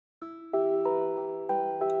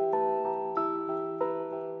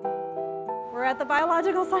We're at the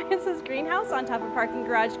Biological Sciences Greenhouse on top of Parking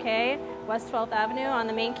Garage K, West 12th Avenue on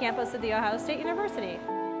the main campus of The Ohio State University.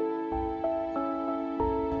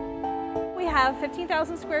 We have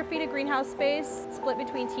 15,000 square feet of greenhouse space split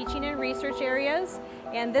between teaching and research areas,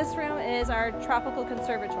 and this room is our tropical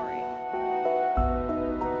conservatory.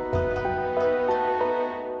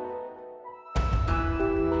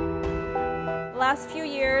 The last few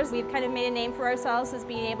years, we've kind of made a name for ourselves as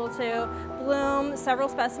being able to bloom several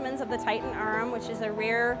specimens of the Titan Arum, which is a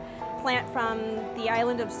rare plant from the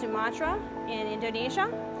island of Sumatra in Indonesia.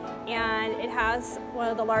 And it has one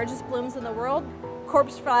of the largest blooms in the world.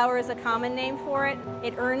 Corpse flower is a common name for it.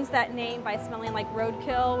 It earns that name by smelling like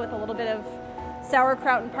roadkill with a little bit of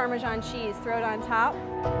sauerkraut and Parmesan cheese thrown on top.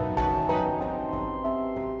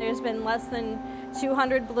 There's been less than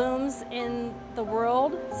 200 blooms in the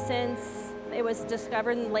world since it was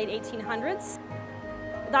discovered in the late 1800s.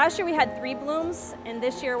 Last year we had 3 blooms, and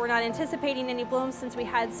this year we're not anticipating any blooms since we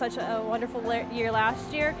had such a wonderful year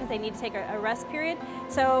last year because they need to take a rest period.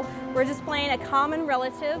 So we're displaying a common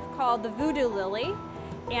relative called the Voodoo Lily,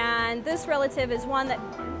 and this relative is one that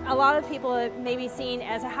a lot of people may be seen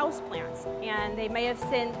as a houseplant, and they may have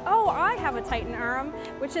seen, oh, I have a Titan Arum,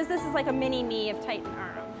 this is like a mini-me of Titan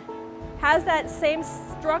Arum. Has that same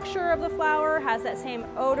structure of the flower, has that same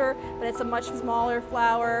odor, but it's a much smaller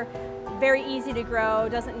flower, very easy to grow,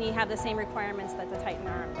 doesn't have the same requirements that the Titan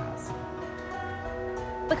Arum does.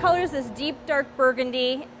 The color is this deep dark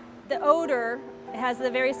burgundy. The odor has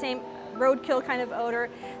the very same roadkill kind of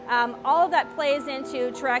odor. All of that plays into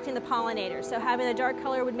attracting the pollinators. So having a dark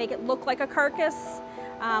color would make it look like a carcass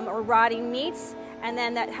or rotting meat. And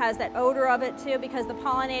then that has that odor of it too, because the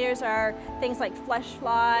pollinators are things like flesh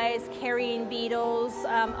flies, carrion beetles,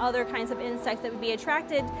 other kinds of insects that would be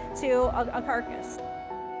attracted to a carcass.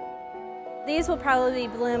 These will probably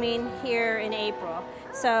be blooming here in April.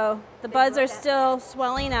 So the buds are still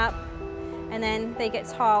swelling up, and then they get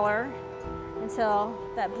taller until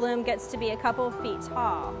that bloom gets to be a couple feet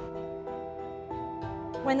tall.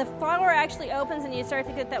 When the flower actually opens and you start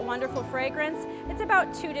to get that wonderful fragrance, it's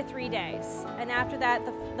about 2 to 3 days. And after that,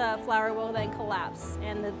 the flower will then collapse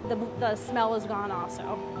and the smell is gone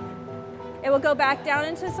also. It will go back down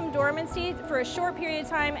into some dormancy for a short period of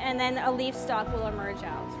time, and then a leaf stalk will emerge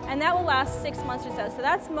out. And that will last 6 months or so. So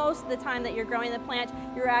that's most of the time that you're growing the plant.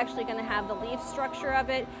 You're actually going to have the leaf structure of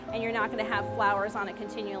it, and you're not going to have flowers on it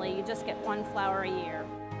continually. You just get one flower a year.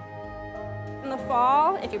 In the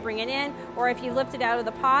fall, if you bring it in, or if you lift it out of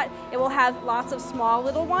the pot, it will have lots of small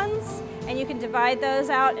little ones, and you can divide those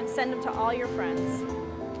out and send them to all your friends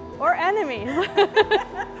or enemies.